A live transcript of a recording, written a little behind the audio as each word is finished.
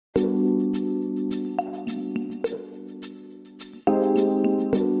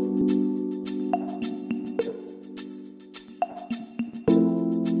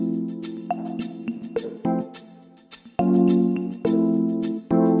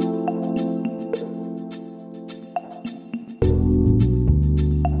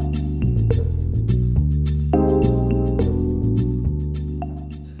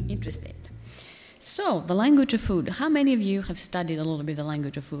So, the language of food. How many of you have studied a little bit the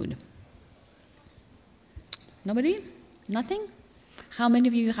language of food? Nobody? Nothing? How many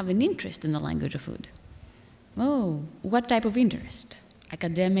of you have an interest in the language of food? Oh, what type of interest?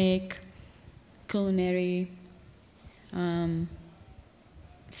 Academic, culinary,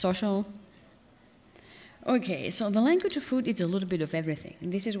 social? Okay, so the language of food is a little bit of everything.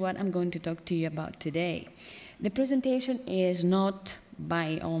 This is what I'm going to talk to you about today. The presentation is not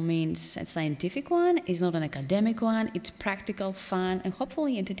by all means a scientific one, it's not an academic one, it's practical, fun, and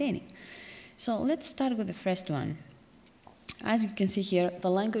hopefully entertaining. So let's start with the first one. As you can see here,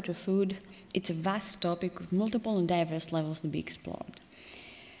 the language of food, it's a vast topic with multiple and diverse levels to be explored.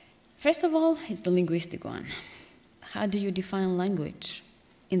 First of all, is the linguistic one. How do you define language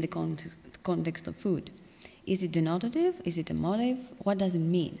in the context of food? Is it denotative? Is it emotive? What does it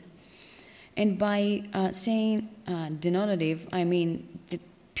mean? And by saying denotative, I mean the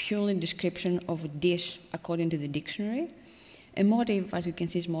purely description of a dish according to the dictionary. Emotive, as you can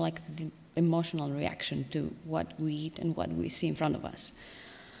see, is more like the emotional reaction to what we eat and what we see in front of us.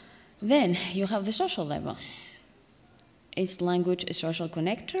 Then you have the social level. Is language a social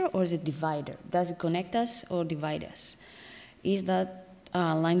connector or is it a divider? Does it connect us or divide us? Is that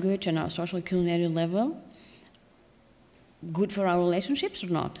language on our social culinary level good for our relationships or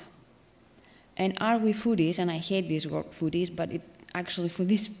not? And are we foodies? And I hate this word foodies, but it actually for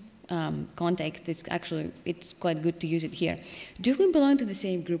this context, it's quite good to use it here. Do we belong to the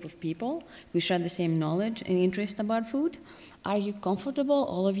same group of people? We share the same knowledge and interest about food? Are you comfortable,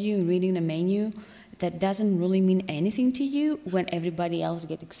 all of you, in reading a menu that doesn't really mean anything to you when everybody else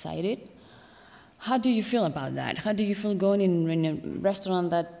gets excited? How do you feel about that? How do you feel going in a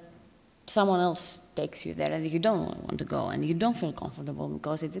restaurant that someone else takes you there and you don't want to go and you don't feel comfortable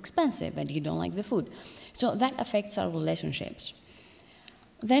because it's expensive and you don't like the food? So that affects our relationships.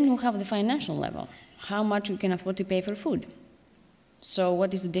 Then we have the financial level, how much we can afford to pay for food. So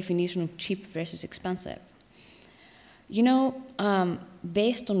what is the definition of cheap versus expensive? You know,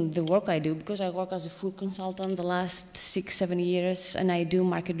 based on the work I do, because I work as a food consultant the last 6-7 years, and I do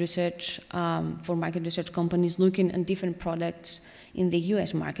market research for market research companies looking at different products in the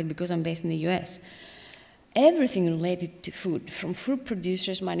US market, because I'm based in the US. Everything related to food, from food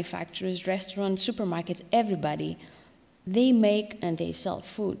producers, manufacturers, restaurants, supermarkets, everybody, they make and they sell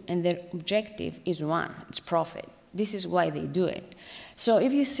food, and their objective is one, it's profit. This is why they do it. So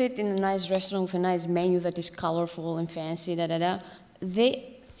if you sit in a nice restaurant with a nice menu that is colorful and fancy,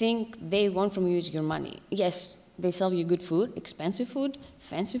 they think they want from you is your money. Yes, they sell you good food, expensive food,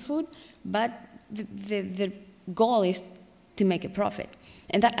 fancy food, but the goal is to make a profit.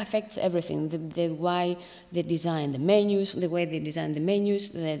 And that affects everything, the way they design the menus, the way they design the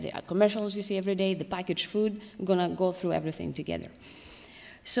menus, the commercials you see every day, the packaged food. I'm gonna go through everything together.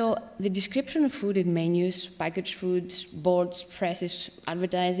 So the description of food in menus, packaged foods, boards, presses,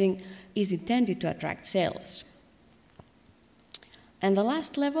 advertising is intended to attract sales. And the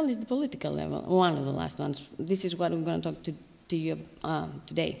last level is the political level, one of the last ones. This is what we're going to talk to you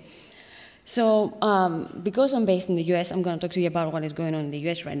today. So because I'm based in the US, I'm going to talk to you about what is going on in the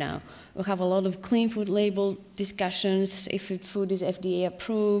US right now. We have a lot of clean food label discussions, if food is FDA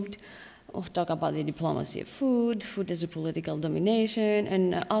approved. We'll talk about the diplomacy of food, food as a political domination,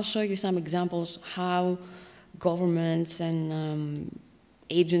 and I'll show you some examples how governments and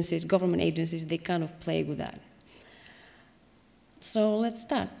government agencies, they kind of play with that. So let's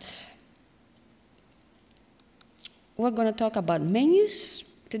start. We're going to talk about menus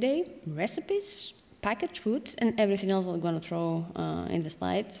today, recipes, packaged foods, and everything else I'm going to throw in the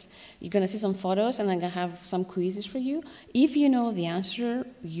slides. You're going to see some photos, and I'm going to have some quizzes for you. If you know the answer,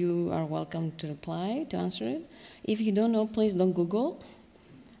 you are welcome to reply, to answer it. If you don't know, please don't Google.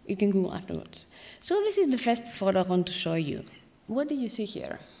 You can Google afterwards. So this is the first photo I want to show you. What do you see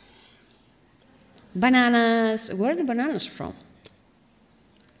here? Bananas. Where are the bananas from?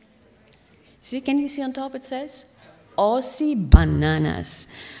 See, can you see on top it says? Aussie bananas.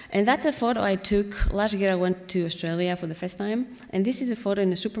 And that's a photo I took last year. I went to Australia for the first time, and this is a photo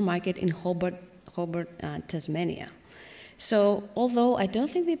in a supermarket in Hobart, Tasmania. So although I don't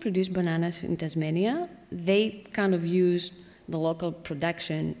think they produce bananas in Tasmania, they kind of use the local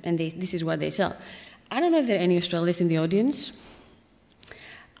production, and this is what they sell. I don't know if there are any Australians in the audience.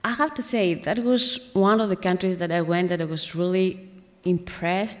 I have to say that was one of the countries that I went that I was really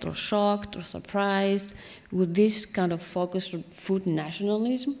impressed or shocked or surprised with this kind of focus on food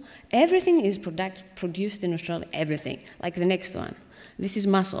nationalism. Everything is produced in Australia, everything. Like the next one. This is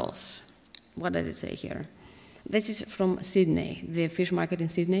mussels. What does it say here? This is from Sydney, the fish market in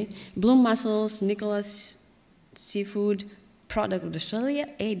Sydney. Bloom mussels, Nicholas seafood, product of Australia,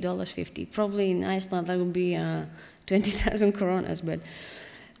 $8.50. Probably in Iceland that would be 20,000 coronas. But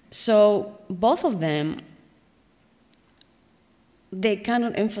so both of them, they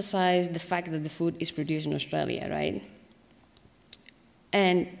cannot emphasize the fact that the food is produced in Australia, right?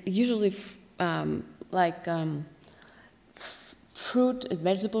 And usually, fruit and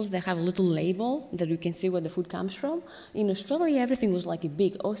vegetables, they have a little label that you can see where the food comes from. In Australia, everything was like a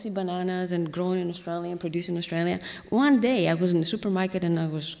big Aussie bananas and grown in Australia and produced in Australia. One day, I was in the supermarket and I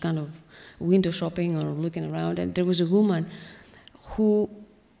was kind of window shopping or looking around, and there was a woman who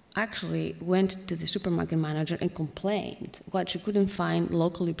actually went to the supermarket manager and complained what she couldn't find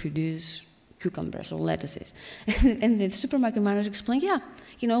locally produced cucumbers or lettuces. And the supermarket manager explained, yeah,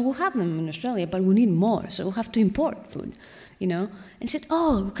 we have them in Australia, but we need more, so we have to import food, And said,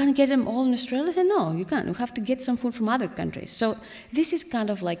 oh, you can't get them all in Australia? I said, no, you can't. You have to get some food from other countries. So this is kind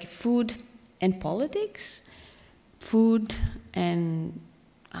of like food and politics, food and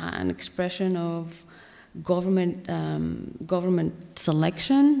an expression of government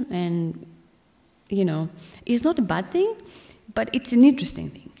selection, and, it's not a bad thing, but it's an interesting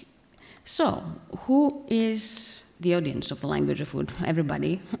thing. So, who is the audience of the language of food?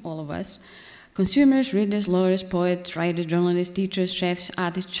 Everybody, all of us. Consumers, readers, lawyers, poets, writers, journalists, teachers, chefs,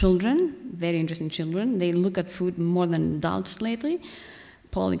 artists, children, very interesting children. They look at food more than adults lately.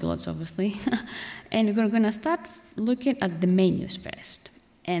 Polyglots, obviously. And we're going to start looking at the menus first.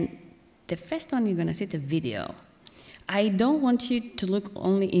 And the first one you're going to see is a video. I don't want you to look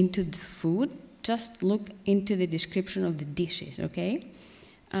only into the food, just look into the description of the dishes, okay?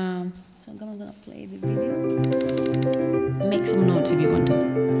 So I'm going to play the video. Make some notes if you want to.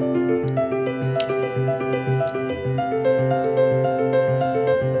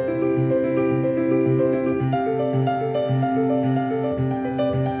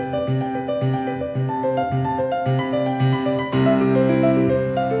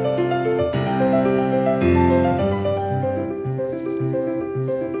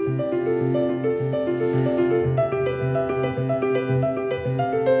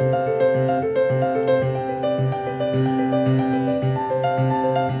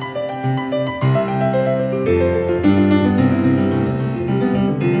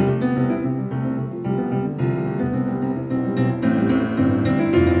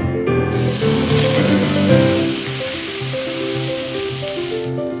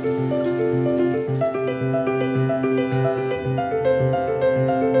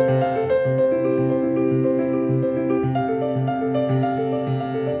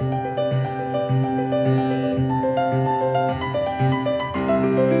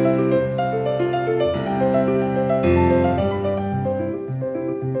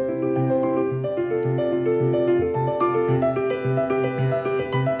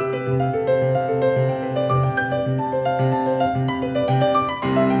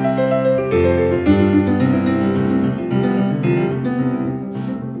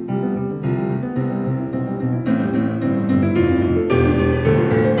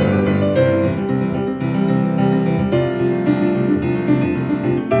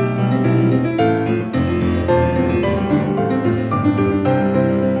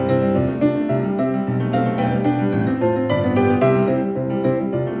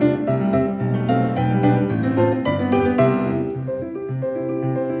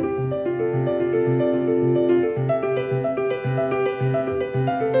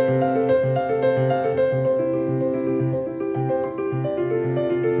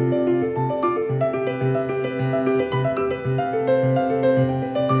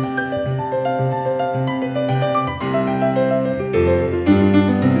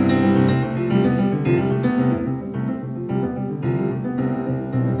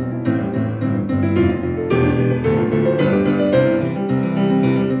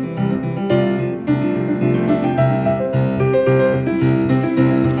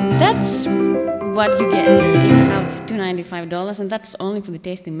 What you get if you have $295, and that's only for the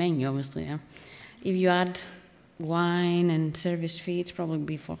tasting menu, obviously. Yeah? If you add wine and service fee, it's probably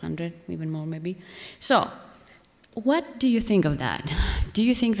be $400, even more maybe. So, what do you think of that? Do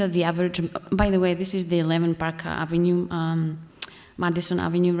you think that the average? By the way, this is the 11 Park Avenue, Madison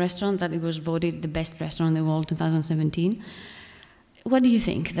Avenue restaurant that it was voted the best restaurant in the world 2017. What do you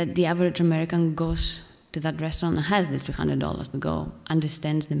think that the average American goes to that restaurant and has this $300 to go,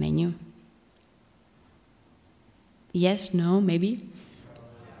 understands the menu? Yes, no, maybe?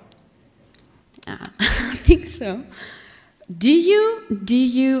 I think so. Do you,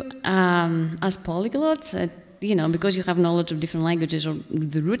 as polyglots, because you have knowledge of different languages or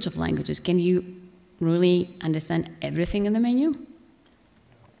the roots of languages, can you really understand everything in the menu?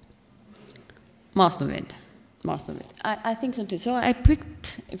 Most of it. Most of it. I think so too. So I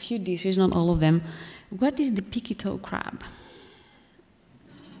picked a few dishes, not all of them. What is the piquito crab?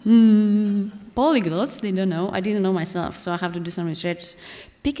 Polyglots, they don't know. I didn't know myself, so I have to do some research.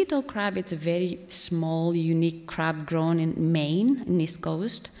 Piquito crab, it's a very small, unique crab grown in Maine, in the East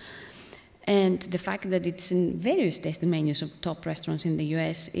Coast. And the fact that it's in various tasting menus of top restaurants in the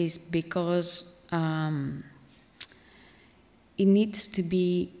US is because it needs to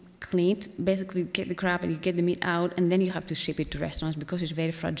be cleaned. Basically, you get the crab and you get the meat out, and then you have to ship it to restaurants because it's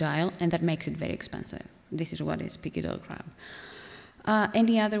very fragile, and that makes it very expensive. This is what is piquito crab.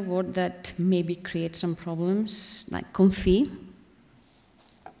 Any other word that maybe creates some problems, like confit,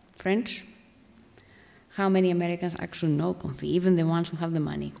 French? How many Americans actually know confit, even the ones who have the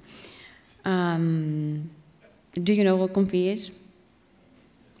money? Do you know what confit is?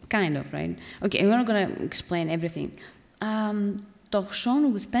 Kind of, right? Okay, we're not going to explain everything.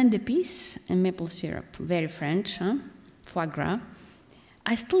 Torchon with pain d'épices and maple syrup. Very French, huh? Foie gras.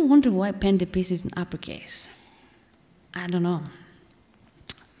 I still wonder why pain d'épices is in uppercase. I don't know.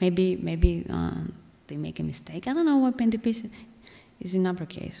 Maybe they make a mistake. I don't know why pain d'épices is in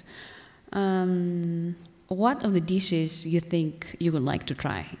uppercase. What of the dishes you think you would like to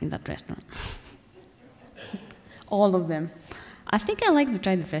try in that restaurant? All of them. I think I like to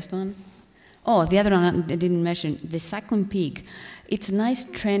try the first one. Oh, the other one I didn't mention, the suckling pig. It's a nice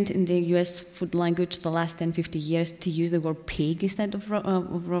trend in the US food language the last 10, 50 years to use the word pig instead of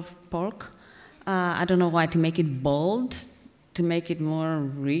raw pork. I don't know why, to make it bold, to make it more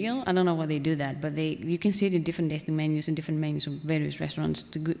real. I don't know why they do that, but you can see it in different tasting menus and different menus of various restaurants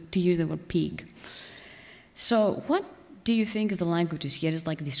to use the word pig. So what do you think of the languages here? Is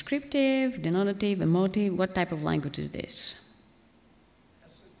like descriptive, denotative, emotive? What type of language is this?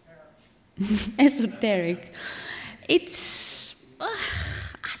 Esoteric. It's,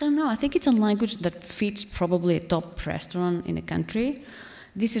 I don't know, I think it's a language that fits probably a top restaurant in a country.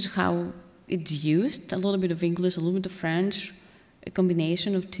 This is how it's used, a little bit of English, a little bit of French, a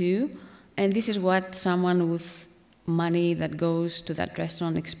combination of two. And this is what someone with money that goes to that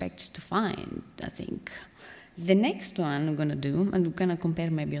restaurant expects to find, I think. The next one I'm going to do, and I'm going to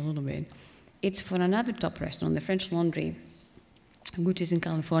compare maybe a little bit, it's for another top restaurant, the French Laundry, which is in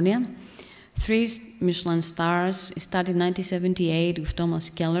California. 3 Michelin stars. It started in 1978 with Thomas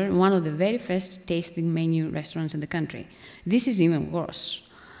Keller, one of the very first tasting menu restaurants in the country. This is even worse.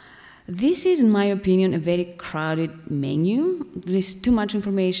 This is, in my opinion, a very crowded menu. There's too much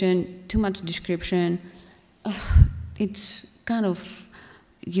information, too much description. It's kind of,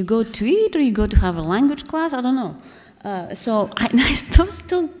 you go to eat or you go to have a language class, I don't know. So I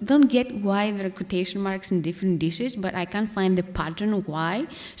still don't get why there are quotation marks in different dishes, but I can't find the pattern why.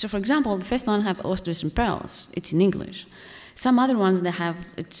 So for example, the first one have oysters and pearls. It's in English. Some other ones they have,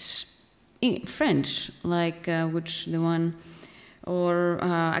 it's in French, like which the one, or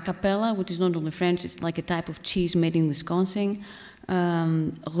a cappella, which is not only French, it's like a type of cheese made in Wisconsin.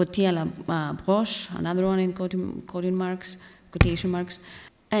 Rôti à la broche, another one in quotation marks.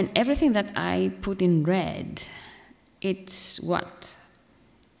 And everything that I put in red, it's what?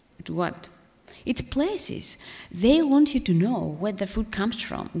 It's what? It's places. They want you to know where the food comes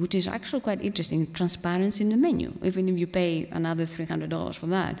from, which is actually quite interesting. Transparency in the menu. Even if you pay another $300 for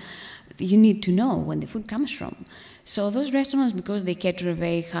that, you need to know where the food comes from. So those restaurants, because they cater a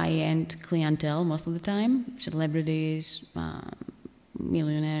very high-end clientele most of the time, celebrities,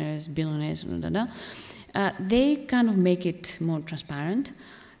 millionaires, billionaires, they kind of make it more transparent.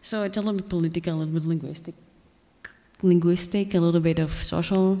 So it's a little bit political, a little bit linguistic, a little bit of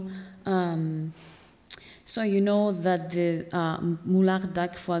social. So you know that the Moulard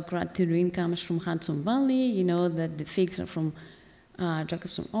d'Ac foie gras terrine comes from Hudson Valley. You know that the figs are from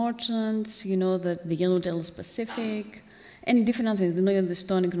Jacobson orchards. You know that the yellowtail is Pacific, and different other things. You know the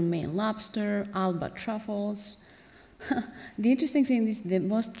Stony Creek Maine lobster, Alba truffles. The interesting thing is the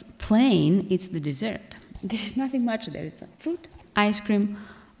most plain. It's the dessert. There's nothing much there. It's like fruit, ice cream,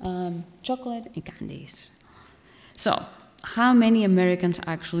 chocolate, and candies. So, how many Americans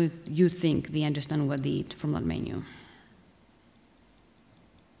actually you think they understand what they eat from that menu?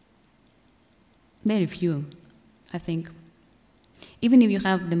 Very few, I think. Even if you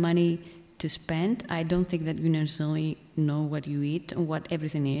have the money to spend, I don't think that you necessarily know what you eat and what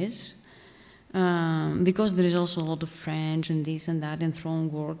everything is. Because there is also a lot of French and this and that and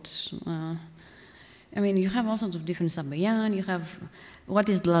thrown words. I mean, you have all sorts of different sabayan. You have, what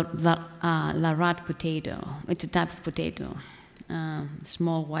is la rat potato? It's a type of potato,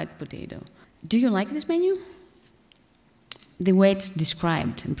 small white potato. Do you like this menu? The way it's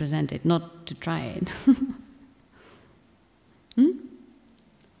described and presented, not to try it. I agree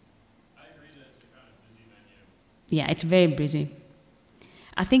that it's a kind of busy menu. Yeah, it's very busy.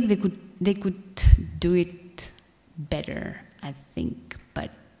 I think they could do it better, I think, but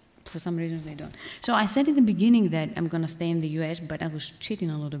for some reason they don't. So I said in the beginning that I'm going to stay in the US, but I was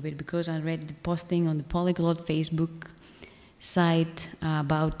cheating a little bit because I read the posting on the Polyglot Facebook site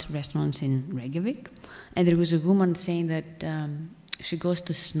about restaurants in Reykjavik. And there was a woman saying that she goes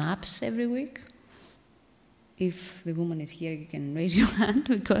to Snaps every week. If the woman is here, you can raise your hand,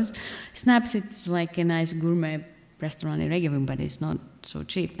 because Snaps is like a nice gourmet restaurant in Reykjavik, but it's not so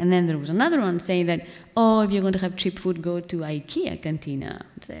cheap. And then there was another one saying that, oh, if you're going to have cheap food, go to IKEA Cantina,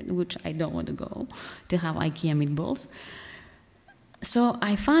 which I don't want to go, to have IKEA meatballs. So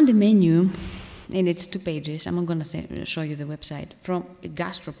I found a menu, and it's 2 pages. I'm going to show you the website, from a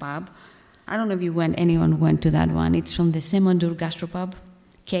gastropub. I don't know if anyone went to that one. It's from the Semandur Gastropub,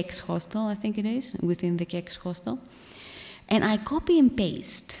 Kex Hostel, I think it is, within the Kex Hostel. And I copy and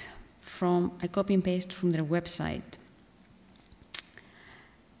paste from their website.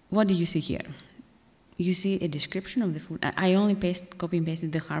 What do you see here? You see a description of the food. I only copy and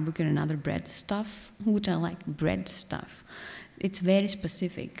pasted the harburger and other bread stuff, which I like, bread stuff. It's very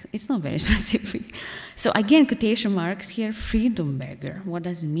specific. It's not very specific. So again, quotation marks here, Freedom Burger. What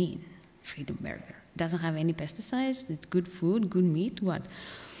does it mean, Freedom Burger? It doesn't have any pesticides, it's good food, good meat, what?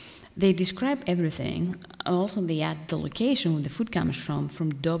 They describe everything. Also, they add the location where the food comes from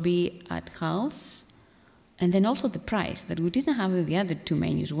Dobby at Hals, and then also the price that we didn't have in the other 2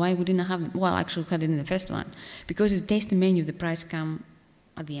 menus. Why we didn't have? Well, actually, we had it in the first one because the tasting menu, the price come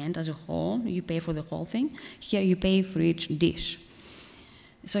at the end as a whole. You pay for the whole thing. Here, you pay for each dish.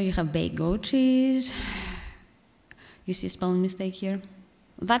 So you have baked goat cheese. You see a spelling mistake here?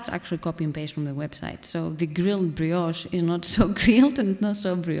 That's actually copy and paste from the website. So the grilled brioche is not so grilled and not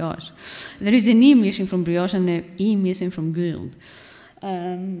so brioche. There is an E missing from brioche and an E missing from grilled.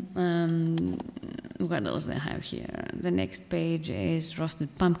 What else they have here? The next page is roasted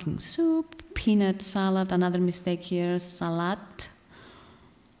pumpkin soup, peanut salad, another mistake here, salad,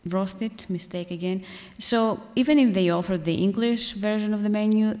 roasted, mistake again. So even if they offer the English version of the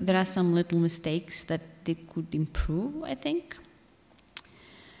menu, there are some little mistakes that they could improve, I think.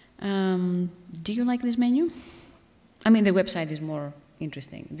 Do you like this menu? I mean, the website is more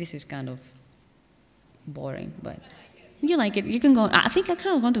interesting. This is kind of boring, but you like it. You can go. I think I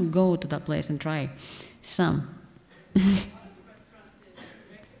kind of want to go to that place and try some.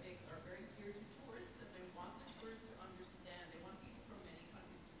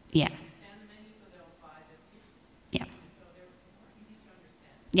 Yeah.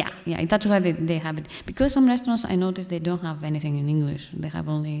 Yeah, that's why they have it. Because some restaurants, I noticed they don't have anything in English. They have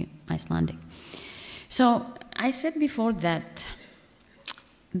only Icelandic. So I said before that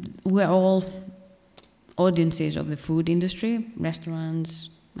we're all audiences of the food industry, restaurants,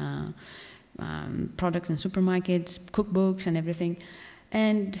 products and supermarkets, cookbooks and everything.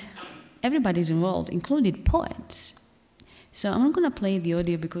 And everybody's involved, including poets. So I'm not going to play the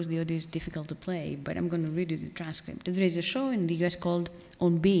audio because the audio is difficult to play, but I'm going to read you the transcript. There is a show in the US called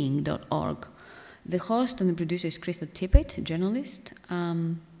onbeing.org. The host and the producer is Krista Tippett, a journalist.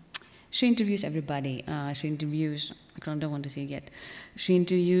 She interviews everybody. She interviews, I don't want to say it yet. She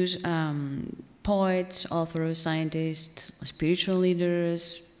interviews poets, authors, scientists, spiritual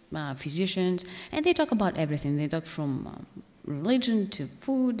leaders, physicians, and they talk about everything. They talk from religion to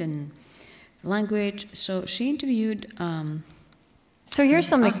food and language. So she interviewed. So here's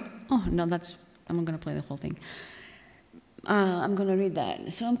something. Oh no, I'm not going to play the whole thing. I'm going to read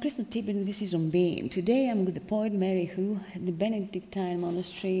that. So I'm Krista Tippett, and this is On Being. Today I'm with the poet Mary Hu at the Benedictine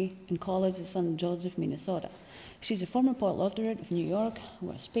Monastery in College of St. Joseph, Minnesota. She's a former poet laureate of New York who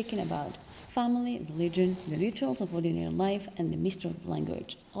is speaking about family, religion, the rituals of ordinary life, and the mystery of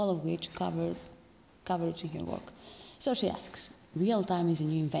language, all of which coverage in her work. So she asks, real time is a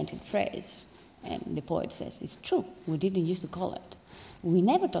new invented phrase. And the poet says, it's true, we didn't used to call it. We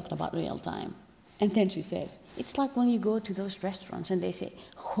never talked about real time. And then she says, it's like when you go to those restaurants and they say,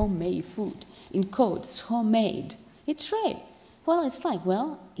 homemade food, in quotes, homemade. It's right. Well, it's like,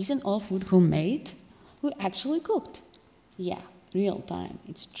 well, isn't all food homemade? We actually cooked. Yeah, real time,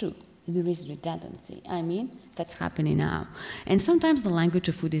 it's true. There is redundancy. I mean, that's happening now. And sometimes the language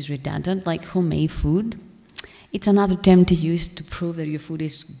of food is redundant, like homemade food. It's another term to use to prove that your food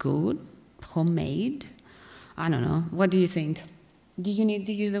is good, homemade. I don't know. What do you think? Do you need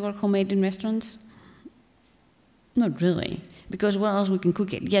to use the word homemade in restaurants? Not really, because where else we can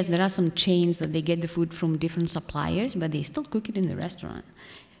cook it? Yes, there are some chains that they get the food from different suppliers, but they still cook it in the restaurant.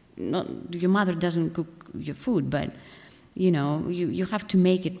 Your mother doesn't cook your food, but you know, you have to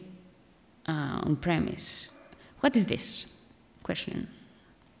make it on premise. What is this? Question.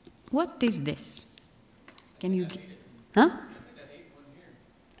 What is this? Can you? Huh?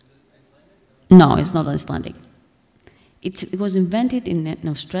 No, it's not Icelandic. It was invented in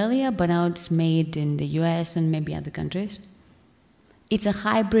Australia, but now it's made in the US and maybe other countries. It's a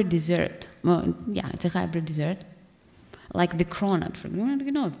hybrid dessert. Well, yeah, it's a hybrid dessert. Like the cronut.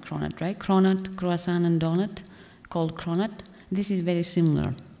 You know the cronut, right? Cronut, croissant, and donut, called cronut. This is very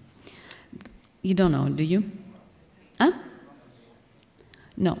similar. You don't know, do you? Huh?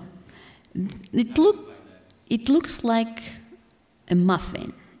 No. It looks like a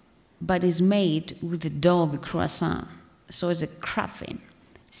muffin, but is made with the dough of a croissant. So it's a cruffin.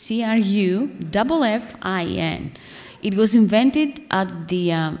 C-R-U-F-F-I-N. It was invented at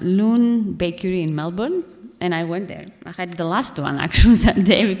the Loon Bakery in Melbourne, and I went there. I had the last one, actually, that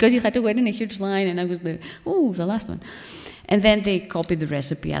day, because you had to wait in a huge line, and I was there, oh, the last one. And then they copied the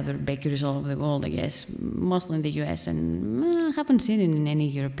recipe, other bakeries all over the world, I guess, mostly in the US, and I haven't seen it in any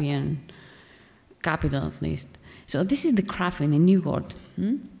European capital, at least. So this is the cruffin, a new word.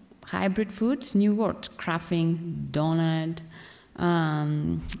 Hybrid foods, new word. Cruffin, donut.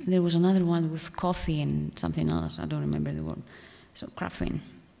 There was another one with coffee and something else. I don't remember the word. So cruffin.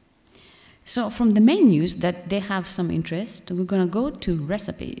 So from the menus that they have some interest, we're going to go to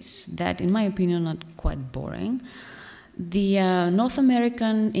recipes that, in my opinion, are quite boring. The North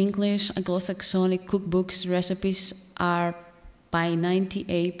American, English, Anglo-Saxonic cookbooks recipes are by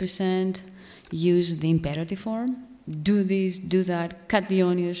 98% use the imperative form. Do this, do that, cut the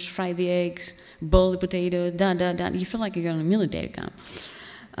onions, fry the eggs, boil the potatoes, You feel like you're on a military camp.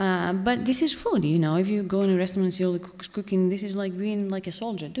 But this is food, you know. If you go in a restaurant and see all the cooks cooking, this is like being like a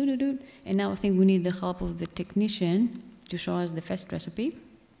soldier. Do. And now I think we need the help of the technician to show us the first recipe,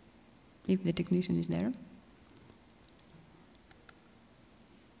 if the technician is there.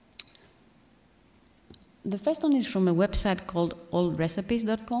 The first one is from a website called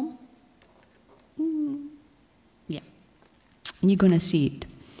allrecipes.com. Yeah, you're gonna see it.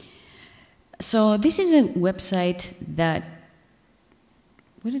 So this is a website that,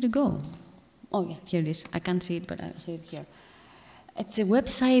 where did it go? Oh yeah, here it is. I can't see it, but I'll see it here. It's a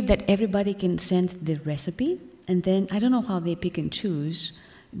website that everybody can send the recipe, and then I don't know how they pick and choose.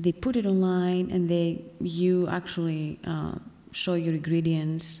 They put it online, and you actually show your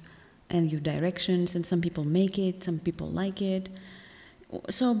ingredients and your directions, and some people make it, some people like it.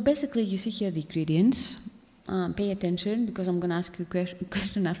 So basically, you see here the ingredients. Pay attention, because I'm going to ask you a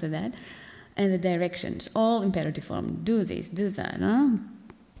question after that. And the directions, all imperative form. Do this, do that. Huh?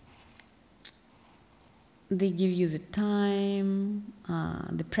 They give you the time,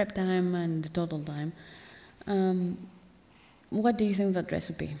 the prep time, and the total time. What do you think of that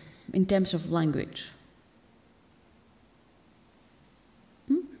recipe in terms of language?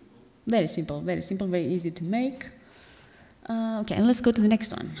 Very simple, very easy to make. Okay, and let's go to the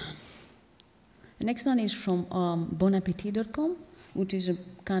next one. The next one is from bonappetit.com, which is a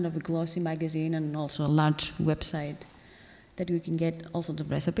kind of a glossy magazine and also a large website that you can get all sorts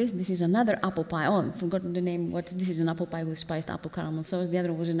of recipes. This is another apple pie. Oh, I've forgotten the name. This is an apple pie with spiced apple caramel sauce. The other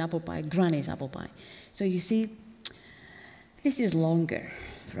one was an apple pie, Granny's apple pie. So you see, this is longer,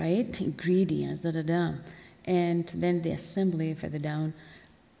 right? Ingredients, and then the assembly further down.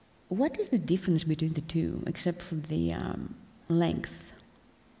 What is the difference between the two, except for the length?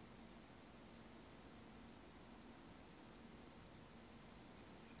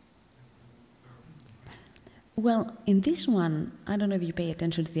 Well, in this one, I don't know if you pay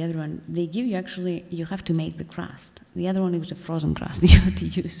attention to the other one, they give you actually, you have to make the crust. The other one is a frozen crust you have to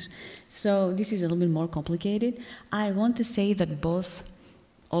use. So this is a little bit more complicated. I want to say that both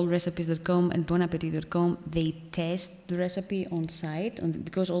allrecipes.com and bonappetit.com, they test the recipe on site,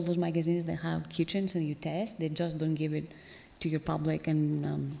 because all those magazines, they have kitchens and you test. They just don't give it to your public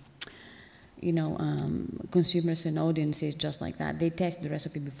and consumers and audiences just like that. They test the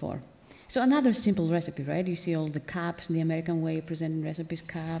recipe before. So another simple recipe, right? You see all the cups, the American way of presenting recipes,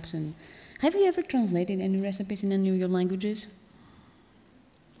 cups. And have you ever translated any recipes in any of your languages?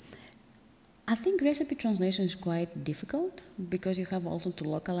 I think recipe translation is quite difficult because you have also to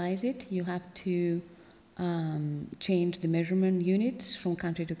localize it. You have to change the measurement units from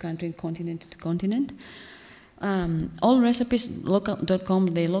country to country, continent to continent. Allrecipes.com,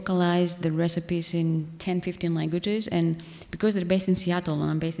 they localize the recipes in 10, 15 languages, and because they're based in Seattle, and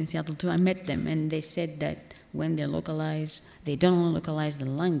I'm based in Seattle too, I met them, and they said that when they localize, they don't only localize the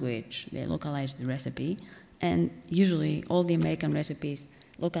language, they localize the recipe, and usually all the American recipes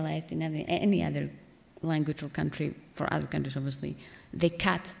localized in any other language or country, for other countries obviously, they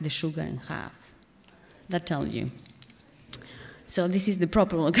cut the sugar in half. That tells you. So this is the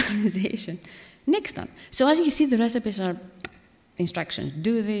proper localization. Next one. So as you see, the recipes are instructions.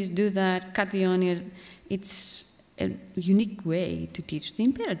 Do this, do that, cut the onion. It's a unique way to teach the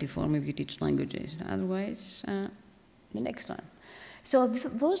imperative form if you teach languages. Otherwise, the next one. So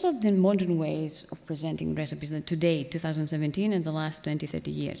those are the modern ways of presenting recipes today, 2017, and the last 20,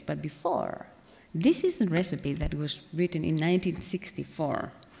 30 years. But before, this is the recipe that was written in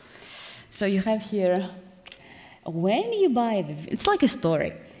 1964. So you have here, when you buy it's like a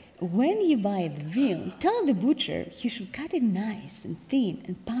story. When you buy the veal, tell the butcher he should cut it nice and thin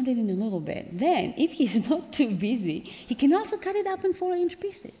and pound it in a little bit. Then, if he's not too busy, he can also cut it up in 4-inch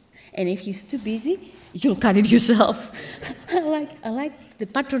pieces. And if he's too busy, you'll cut it yourself. I like the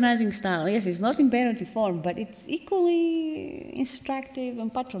patronizing style. Yes, it's not imperative form, but it's equally instructive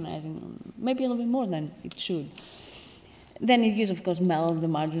and patronizing, maybe a little bit more than it should. Then you use, of course, melt the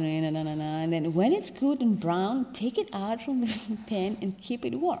margarine, and then when it's good and brown, take it out from the pan and keep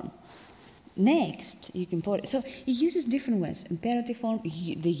it warm. Next, you can pour it. So it uses different ways. Imperative form,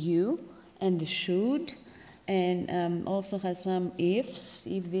 the you and the should, and also has some ifs,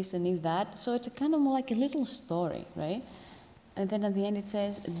 if this and if that. So it's a kind of more like a little story, right? And then at the end it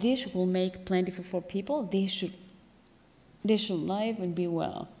says, this will make plenty for 4 people. They should live and be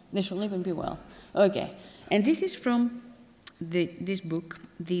well. They should live and be well. Okay, and this is from this book,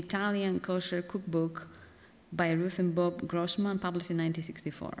 The Italian Kosher Cookbook by Ruth and Bob Grossman, published in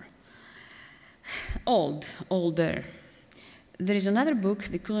 1964. Older. There is another book,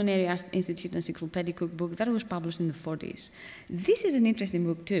 the Culinary Arts Institute Encyclopedic Cookbook, that was published in the 40s. This is an interesting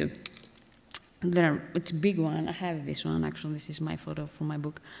book too. It's a big one. I have this one, actually. This is my photo from my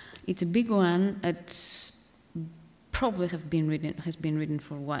book. It's a big one. It's probably has been written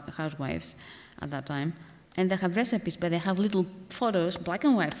for housewives at that time. And they have recipes, but they have little photos, black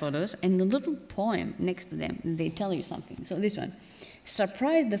and white photos, and a little poem next to them. They tell you something. So this one.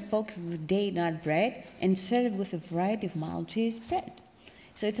 Surprise the folks with day nut bread and serve with a variety of mild cheese bread.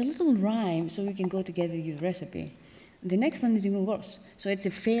 So it's a little rhyme, so we can go together with the recipe. The next one is even worse. So it's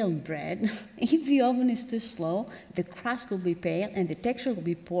a failed bread. If the oven is too slow, the crust will be pale and the texture will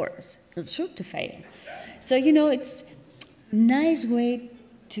be porous. It's sure to fail. So, you know, it's a nice way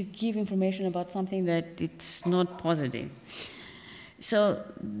to give information about something that it's not positive. So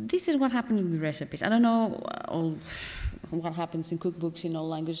this is what happens with the recipes. I don't know what happens in cookbooks in all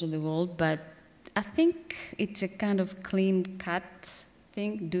languages of the world, but I think it's a kind of clean-cut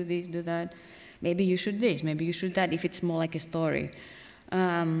thing. Do this, do that. Maybe you should this, maybe you should that, if it's more like a story.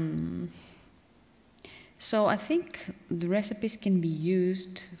 So I think the recipes can be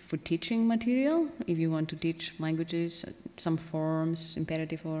used for teaching material, if you want to teach languages, some forms,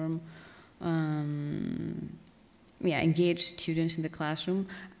 imperative form. Engage students in the classroom.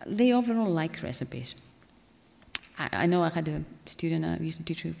 They overall like recipes. I know I had a student, I used to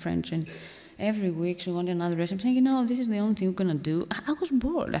teach her French, and every week she wanted another recipe, saying, you know, this is the only thing we're going to do. I was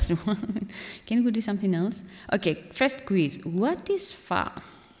bored after one. Can we do something else? Okay, first quiz. What is pho?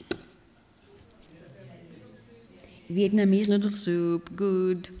 Vietnamese noodle soup,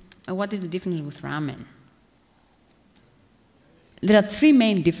 good. What is the difference with ramen? There are 3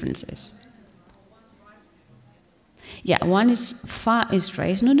 main differences. Yeah, one is pho is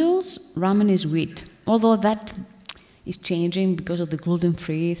rice noodles, ramen is wheat. Although that is changing because of the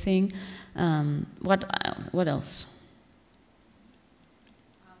gluten-free thing. What else?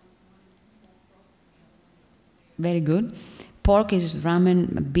 Very good. Pork is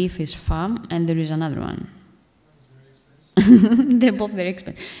ramen, beef is pho, and there is another one. They're both very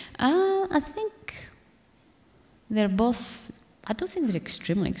expensive. I think they're both, I don't think they're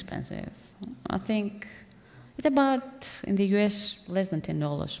extremely expensive. I think it's about, in the US, less than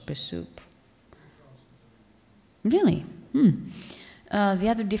 $10 per soup. Really? The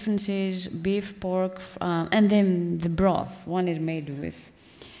other difference is beef, pork, and then the broth. One is made with,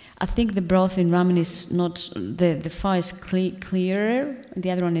 I think the broth in ramen is not, the pho is clearer,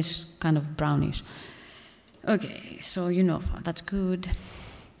 the other one is kind of brownish. Okay, so you know, that's good.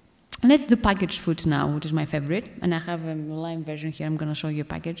 Let's do packaged foods now, which is my favorite. And I have a live version here. I'm going to show you a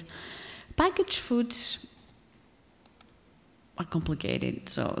package. Packaged foods are complicated.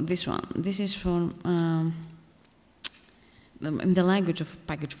 So this one, this is from the language of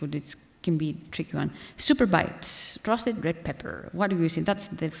packaged food. It can be a tricky one. Super bites, roasted red pepper. What do you see? That's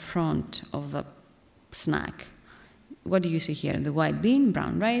the front of the snack. What do you see here? The white bean,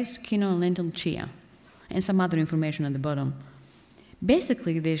 brown rice, quinoa, lentil, chia, and some other information at the bottom.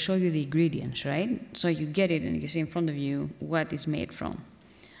 Basically, they show you the ingredients, right? So you get it and you see in front of you what it's made from.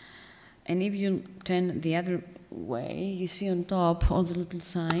 And if you turn the other way, you see on top all the little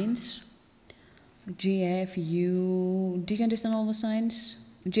signs. GF, U, do you understand all the signs?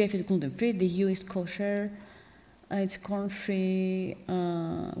 GF is gluten-free, the U is kosher, it's corn-free.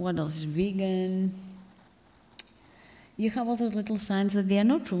 What else is vegan? You have all those little signs that they are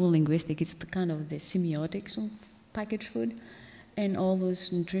not truly linguistic. It's the kind of the semiotics of packaged food, and all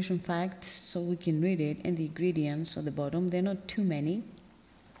those nutrition facts, so we can read it, and the ingredients at the bottom. They're not too many.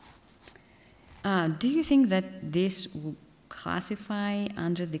 Do you think that this will classify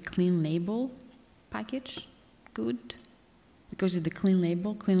under the clean label package good? Because of the clean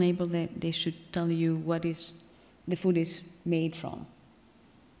label that they should tell you what is the food is made from.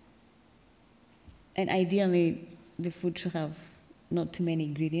 And ideally, the food should have not too many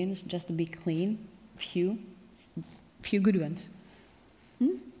ingredients, just to be clean, few good ones.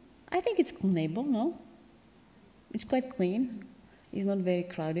 I think it's clean label, no? It's quite clean. It's not very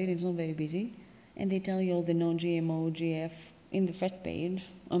crowded, it's not very busy. And they tell you all the non-GMO, GF in the first page,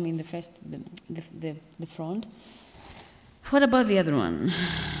 I mean the front. What about the other one?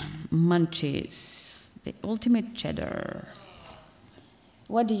 Munchies, the ultimate cheddar.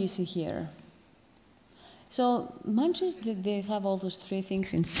 What do you see here? So Munchies, they have all those three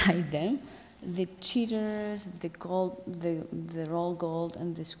things inside them. The cheddars, the gold, the roll gold,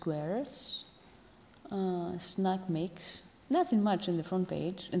 and the squares. Snack mix. Nothing much in the front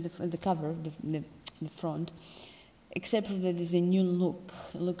page, in the cover, the front, except that there's a new look.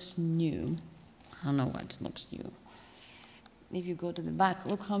 It looks new. I don't know what looks new. If you go to the back,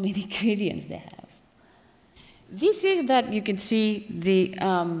 look how many ingredients they have. This is that you can see the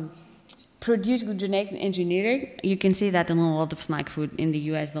produced with genetic engineering. You can see that in a lot of snack food in the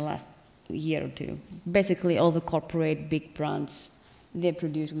US the last year or two. Basically, all the corporate big brands, they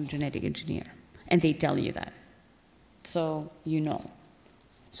produce with genetic engineer, and they tell you that. So you know.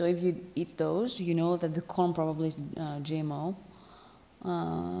 So if you eat those, you know that the corn probably is GMO.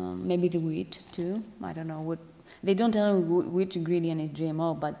 Maybe the wheat too. I don't know what. They don't tell you which ingredient is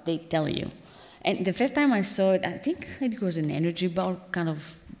GMO, but they tell you. And the first time I saw it, I think it was an energy bar, kind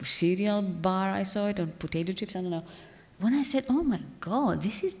of cereal bar. I saw it, or potato chips. I don't know. When I said, "Oh my God,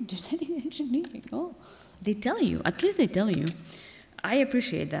 this is genetic engineering," oh, they tell you. At least they tell you. I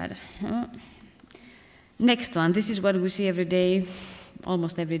appreciate that. Next one, this is what we see every day,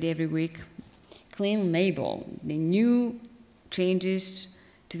 almost every day, every week. Clean label. The new changes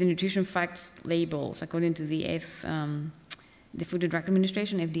to the nutrition facts labels, according to the Food and Drug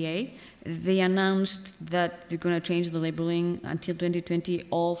Administration, FDA. They announced that they're going to change the labeling until 2020.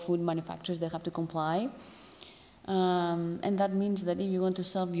 All food manufacturers, they have to comply. And that means that if you want to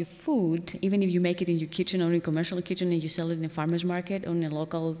sell your food, even if you make it in your kitchen or in a commercial kitchen and you sell it in a farmer's market or in a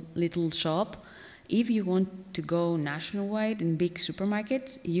local little shop, if you want to go nationwide in big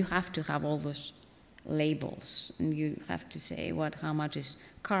supermarkets, you have to have all those labels. And you have to say how much is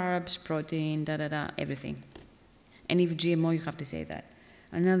carbs, protein, everything. And if GMO, you have to say that.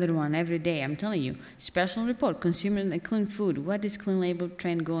 Another one, every day, I'm telling you, special report, consumer and clean food. What is clean label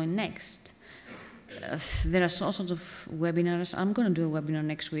trend going next? There are all sorts of webinars. I'm going to do a webinar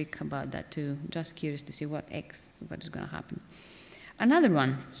next week about that too. Just curious to see what is going to happen. Another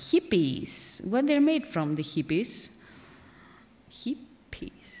one, hippies. What they're made from, the hippies?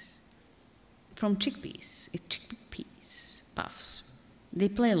 Hippies. From chickpeas. It's chickpeas, puffs. They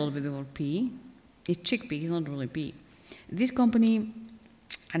play a little bit with the word pea. It's chickpea, it's not really pea. This company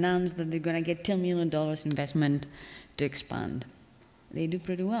announced that they're going to get $10 million investment to expand. They do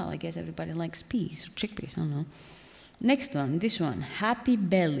pretty well. I guess everybody likes peas, or chickpeas, I don't know. Next one, this one, Happy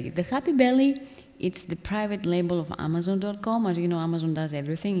Belly. The Happy Belly, it's the private label of Amazon.com. As you know, Amazon does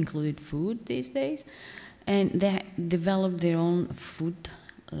everything, including food these days. And they developed their own food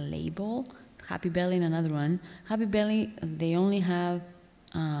label, Happy Belly, and another one. Happy Belly, they only have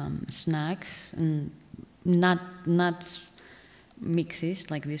snacks and nuts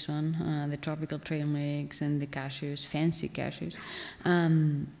mixes like this one, the tropical trail mix and the cashews, fancy cashews,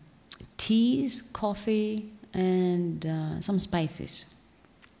 teas, coffee, and some spices.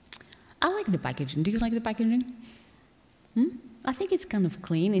 I like the packaging. Do you like the packaging? I think it's kind of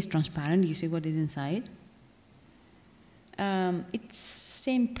clean. It's transparent. You see what is inside. It's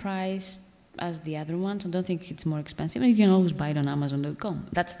same price as the other ones. I don't think it's more expensive. You can always buy it on Amazon.com.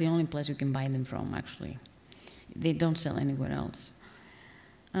 That's the only place you can buy them from, actually. They don't sell anywhere else.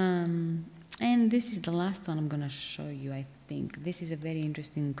 And this is the last one I'm going to show you, I think. This is a very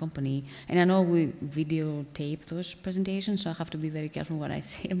interesting company. And I know we videotape those presentations, so I have to be very careful what I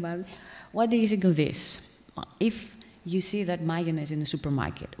say about it. What do you think of this? If you see that mayonnaise in a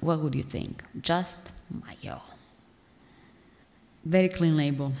supermarket, what would you think? Just mayo. Very clean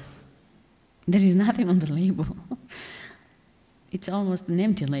label. There is nothing on the label. It's almost an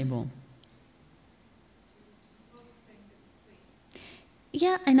empty label.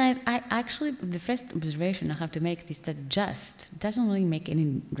 Yeah, and I actually, the first observation I have to make is that just doesn't really make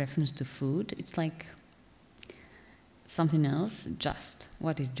any reference to food. It's like something else. Just.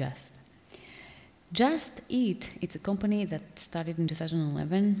 What is Just? Just Eat, it's a company that started in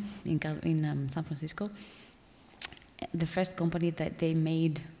 2011 in San Francisco. The first company that they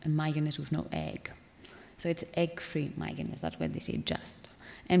made a mayonnaise with no egg. So it's egg-free mayonnaise. That's why they say Just.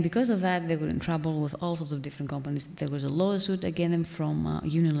 And because of that, they were in trouble with all sorts of different companies. There was a lawsuit against them from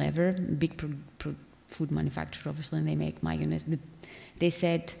Unilever, big food manufacturer, obviously, and they make mayonnaise. They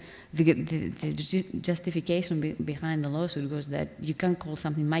said the justification behind the lawsuit was that you can't call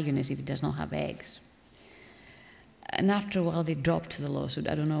something mayonnaise if it does not have eggs. And after a while, they dropped the lawsuit.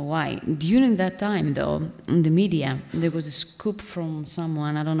 I don't know why. During that time, though, in the media, there was a scoop from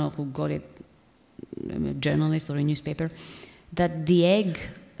someone, I don't know who got it, a journalist or a newspaper, that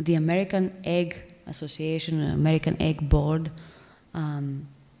the American Egg Association, American Egg Board,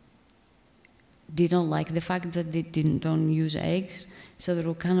 didn't like the fact that they don't use eggs, so they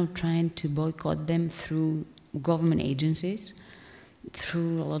were kind of trying to boycott them through government agencies,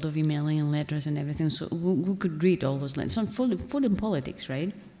 through a lot of emailing and letters and everything. So who could read all those letters? So food and politics,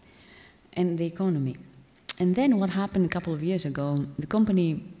 right? And the economy. And then what happened a couple of years ago, the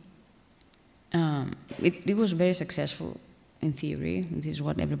company, it was very successful in theory. This is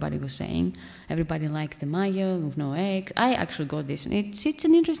what everybody was saying. Everybody liked the mayo with no eggs. I actually got this. It's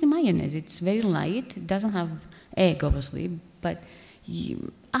an interesting mayonnaise. It's very light. It doesn't have egg, obviously, but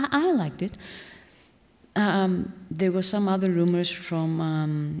I liked it. There were some other rumors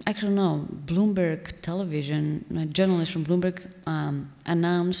from, actually no, Bloomberg Television, a journalist from Bloomberg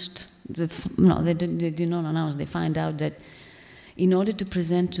announced, no, they did not announce, they find out that in order to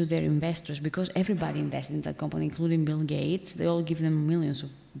present to their investors, because everybody invested in that company, including Bill Gates, they all give them millions of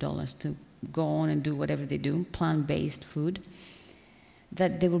dollars to go on and do whatever they do, plant-based food,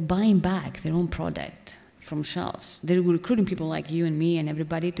 that they were buying back their own product from shelves. They were recruiting people like you and me and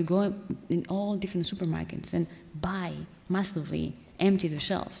everybody to go in all different supermarkets and buy massively, empty the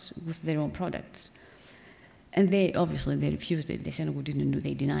shelves with their own products. And they refused it. They said we didn't do.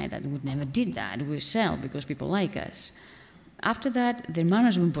 They denied that. We never did that. We sell because people like us. After that, their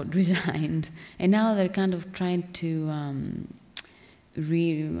management board resigned, and now they're kind of trying to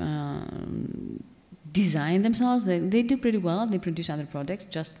design themselves. They do pretty well. They produce other products,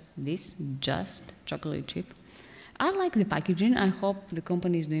 just chocolate chip. I like the packaging. I hope the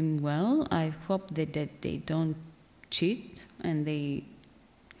company is doing well. I hope that they don't cheat and they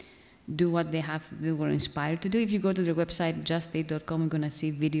do what they were inspired to do. If you go to their website, justeat.com, you're going to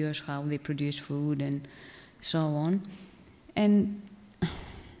see videos how they produce food and so on. And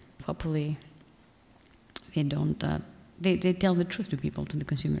hopefully they don't, they tell the truth to people, to the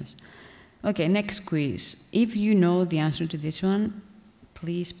consumers. Okay, next quiz. If you know the answer to this one,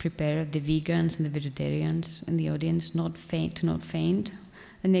 please prepare the vegans and the vegetarians in the audience to not faint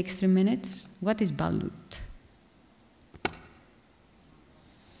the next 3 minutes. What is balut?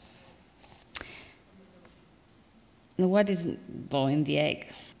 What is in the egg?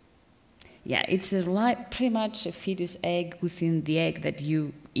 Yeah, it's pretty much a fetus egg within the egg that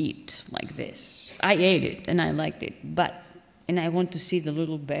you eat, like this. I ate it and I liked it, and I want to see the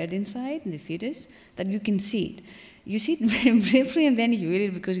little bird inside, the fetus, that you can see it. You see it very briefly and then you eat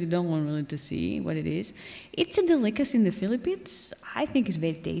it because you don't want really to see what it is. It's a delicacy in the Philippines. I think it's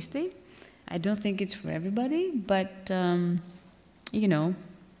very tasty. I don't think it's for everybody, but, you know,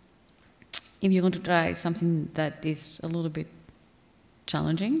 if you want to try something that is a little bit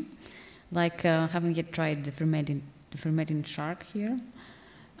challenging, like haven't yet tried the fermenting shark here.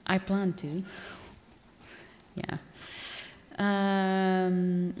 I plan to. Yeah.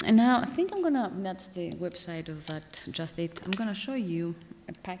 And now I think that's the website of that Just Eat. I'm gonna show you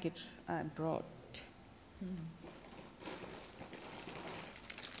a package I brought.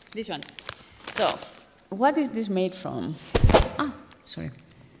 This one. So, what is this made from? Sorry.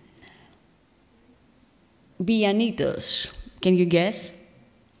 Bianitos. Can you guess?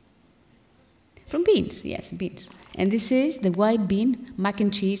 From beans, yes, beans. And this is the white bean mac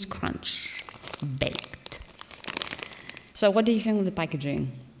and cheese crunch, baked. So what do you think of the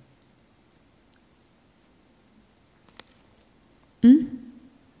packaging?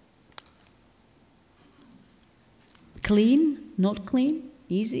 Clean? Not clean?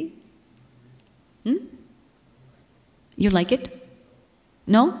 Easy? You like it?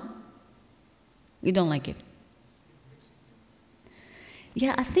 No? You don't like it?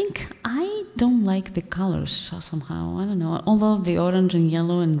 Yeah, I think I don't like the colors somehow. I don't know. Although the orange and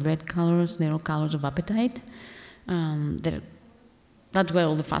yellow and red colors, they're all colors of appetite. That's why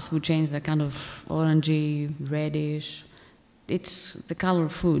all the fast food chains, they're kind of orangey, reddish. it's the color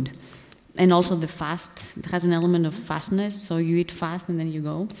of food. And also the fast, it has an element of fastness, so you eat fast and then you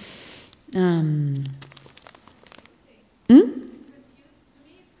go. Hmm?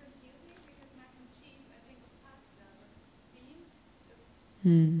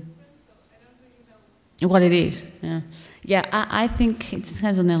 What it is, yeah. Yeah, I think it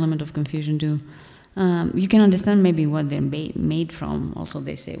has an element of confusion too. You can understand maybe what they're made from. Also,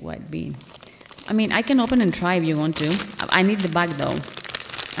 they say white bean. I mean, I can open and try if you want to. I need the bag though.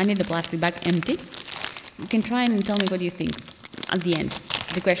 I need the plastic bag empty. You can try and tell me what you think at the end,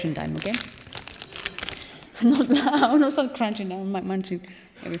 the question time, okay? Not now, not start crunching down, munching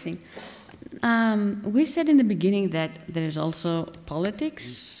everything. We said in the beginning that there is also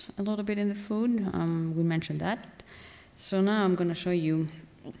politics a little bit in the food. We mentioned that. So now I'm going to show you.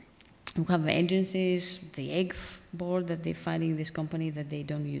 We have agencies, the egg board that they're fighting this company that they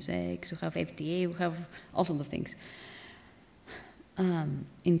don't use eggs. We have FDA. We have all sorts of things.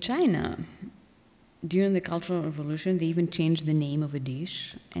 In China, during the Cultural Revolution, they even changed the name of a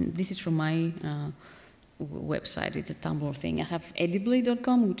dish. And this is from my website. It's a Tumblr thing. I have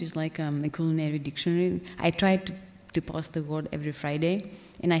edibly.com, which is like a culinary dictionary. I try to post the word every Friday,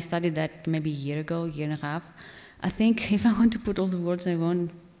 and I started that maybe a year ago, year and a half. I think if I want to put all the words I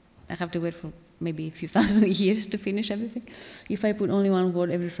want, I have to wait for maybe a few thousand years to finish everything. If I put only one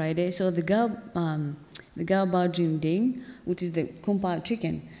word every Friday, so the Gao Bao Jin Ding, which is the Kung Pao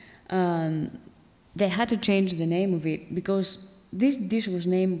chicken, they had to change the name of it because this dish was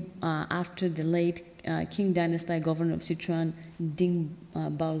named after the late Qing Dynasty governor of Sichuan, Ding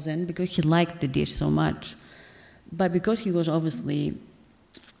Baozhen, because he liked the dish so much. But because he was obviously,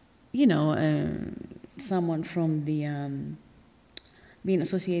 you know, someone from the being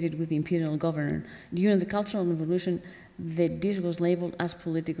associated with the imperial governor, during the Cultural Revolution, the dish was labeled as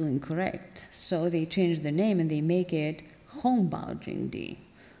politically incorrect. So they changed the name and they make it Hong Bao Jing Di.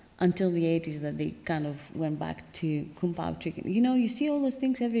 Until the 80s that they kind of went back to Kung Pao chicken. You know, you see all those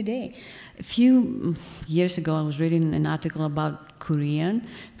things every day. A few years ago, I was reading an article about Korean,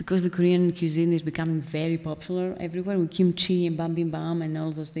 because the Korean cuisine is becoming very popular everywhere with kimchi and bam and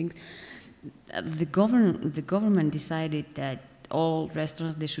all those things. The government decided that all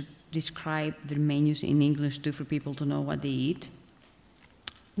restaurants, they should describe their menus in English too for people to know what they eat,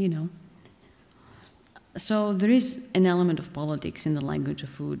 you know. So there is an element of politics in the language of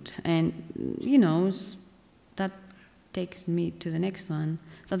food. And, you know, that takes me to the next one.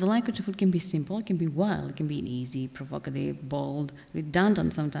 That the language of food can be simple, it can be wild, it can be easy, provocative, bold,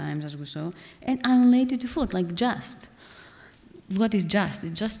 redundant sometimes, as we saw, and unrelated to food, like just. What is just?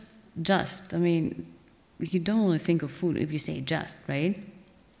 It's just. I mean, you don't really think of food if you say just, right?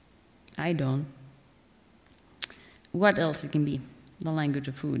 I don't. What else it can be? The language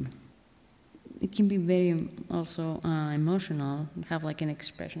of food. It can be very also emotional, have like an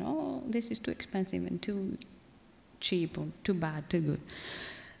expression, oh, this is too expensive and too cheap or too bad, too good.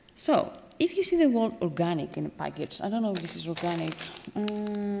 So, if you see the word organic in a package, I don't know if this is organic.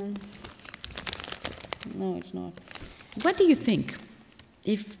 No, it's not. What do you think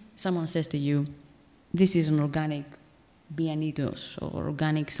if someone says to you, this is an organic bianitos or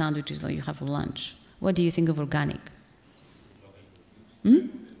organic sandwiches that you have for lunch? What do you think of organic?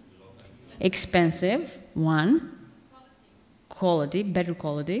 Expensive, one. Quality, better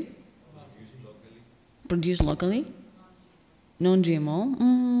quality. Produced locally.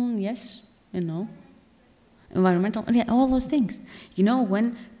 Non-GMO, yes and no. Environmental, yeah, all those things. You know,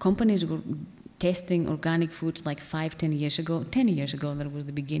 when companies were testing organic foods like 5-10 years ago, 10 years ago, that was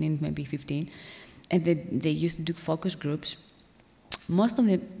the beginning, maybe 15, and they used to do focus groups, most of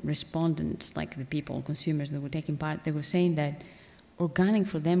the respondents, like the people, consumers that were taking part, they were saying that organic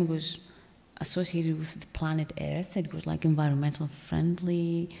for them was associated with the planet Earth. It was like environmental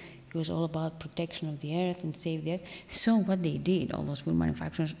friendly. It was all about protection of the earth and save the earth. So what they did, all those food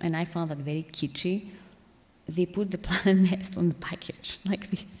manufacturers, and I found that very kitschy, they put the planet Earth on the package, like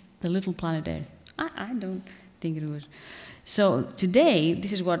this, the little planet Earth. I don't think it was. So today,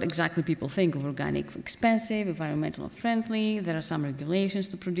 this is what exactly people think of organic: expensive, environmental friendly. There are some regulations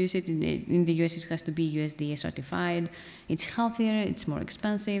to produce it. In the US, it has to be USDA certified. It's healthier, it's more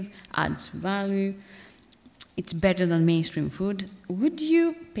expensive, adds value. It's better than mainstream food. Would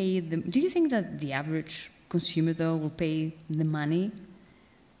you pay them? Do you think that the average consumer, though, will pay the money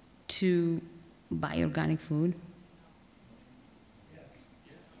to buy organic food?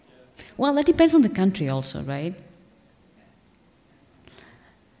 Well, that depends on the country also, right?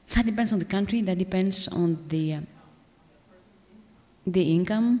 That depends on the country. That depends on the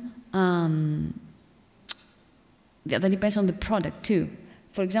income. That depends on the product too.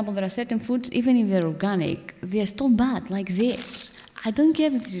 for example, there are certain foods, even if they're organic, they're still bad, like this. I don't care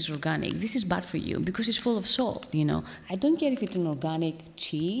if this is organic, this is bad for you because it's full of salt, you know. I don't care if it's an organic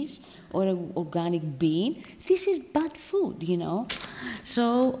cheese or an organic bean, this is bad food, you know.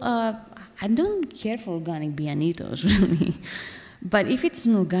 So I don't care for organic bianitos, really. But if it's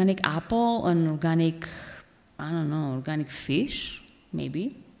an organic apple, an organic, I don't know, organic fish,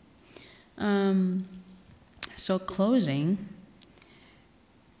 maybe. So closing,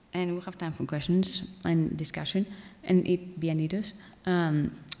 and we'll have time for questions and discussion, and eat bianitos.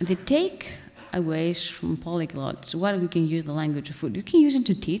 The takeaways from polyglots, what we can use the language of food. You can use it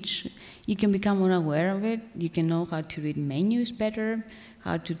to teach. You can become more aware of it. You can know how to read menus better,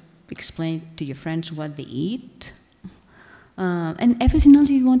 how to explain to your friends what they eat, and everything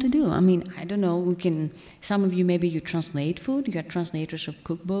else you want to do. I mean, I don't know, we can, some of you, maybe you translate food. You are translators of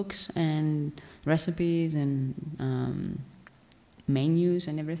cookbooks and recipes and menus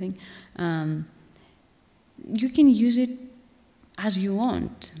and everything. You can use it as you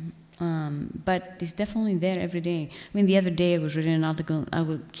want, but it's definitely there every day. I mean, the other day I was reading an article,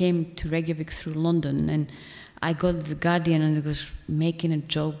 came to Reykjavik through London, and I got The Guardian, and it was making a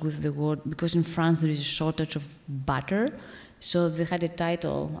joke with the word, because in France there is a shortage of butter, so they had a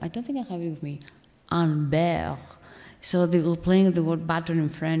title, I don't think I have it with me, un beurre. So they were playing with the word butter in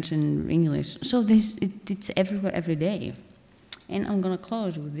French and English. So it's everywhere, every day. And I'm going to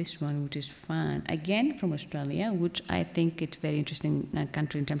close with this one, which is fun. Again, from Australia, which I think it's very interesting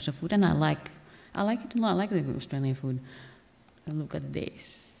country in terms of food, and I like it a lot. I like the Australian food. And look at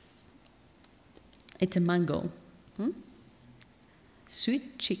this. It's a mango.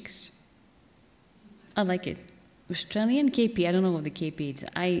 Sweet chicks. I like it. Australian KP, I don't know what the KP is.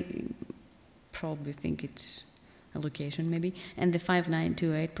 I probably think it's a location, maybe. And the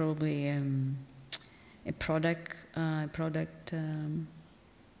 5928, probably a product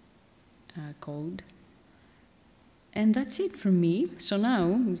code. And that's it from me. So now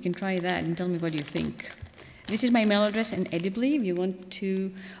you can try that and tell me what you think. This is my email address, and edibly, if you want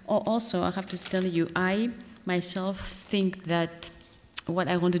to. Oh, also, I have to tell you, I myself think that what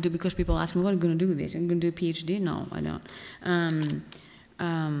I want to do, because people ask me, what am I going to do with this? I'm going to do a PhD? No, I don't.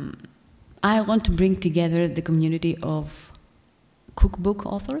 I want to bring together the community of cookbook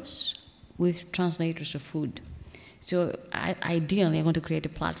authors with translators of food. So ideally, I want to create a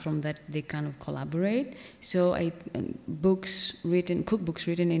platform that they kind of collaborate. So cookbooks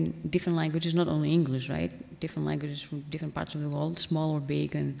written in different languages, not only English, right? Different languages from different parts of the world, small or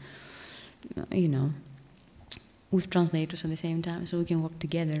big, and you know, with translators at the same time, so we can work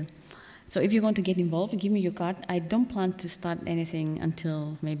together. So if you want to get involved, give me your card. I don't plan to start anything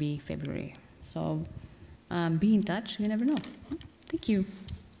until maybe February. So be in touch. You never know. Thank you.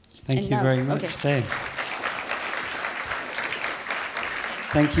 Thank you very much, Thei.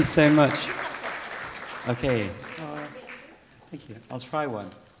 Thank you so much. Okay. Thank you. I'll try one.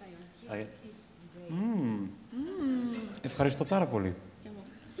 Ευχαριστώ πάρα πολύ.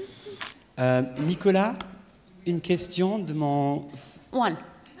 Nicolas, une question de mon... One.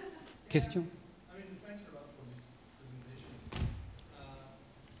 Question? Thanks a lot for this presentation.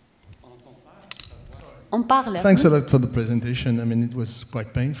 On parle. Thanks a lot for the presentation. I mean, it was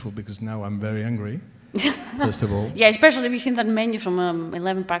quite painful because now I'm very hungry, first of all. Yeah, especially if you've seen that menu from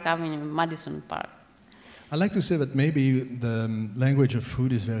 11 Park Avenue, Madison Park. I like to say that maybe the language of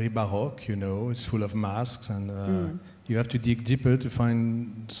food is very baroque, you know, it's full of masks, and you have to dig deeper to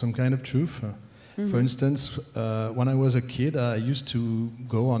find some kind of truth. For instance, when I was a kid, I used to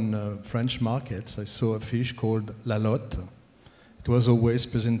go on French markets. I saw a fish called la lotte. It was always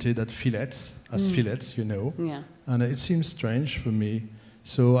presented as fillets, you know. Yeah. And it seems strange for me.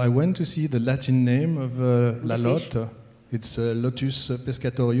 So I went to see the Latin name of la lotte. It's Lotus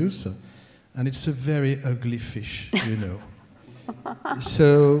pescatorius. And it's a very ugly fish, you know.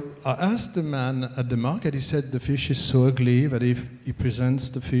 So I asked the man at the market, he said the fish is so ugly that if he presents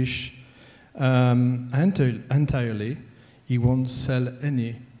the fish entirely, he won't sell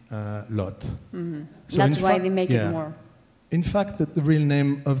any lot. So that's why they make it more. In fact, the real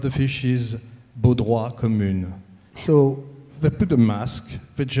name of the fish is Baudroie commune. So they put a mask,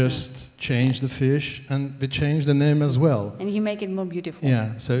 they just change the fish, and they change the name as well. And you make it more beautiful.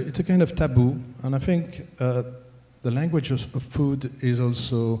 Yeah, so it's a kind of taboo, and I think the language of food is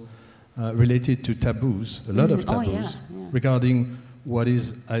also related to taboos, a lot of taboos, regarding what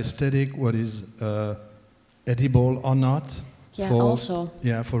is aesthetic, what is edible or not. Yeah, also.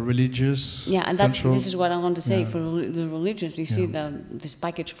 Yeah, for religious. Yeah, and this is what I want to say. For the religions, you see this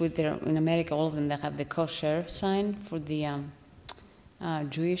packaged food there in America. All of them, they have the kosher sign for the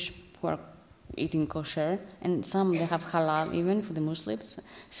Jewish who are eating kosher, and some they have halal even for the Muslims.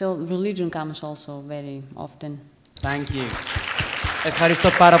 So religion comes also very often. Thank you. Ευχαριστώ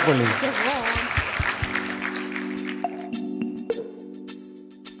πάρα πολύ.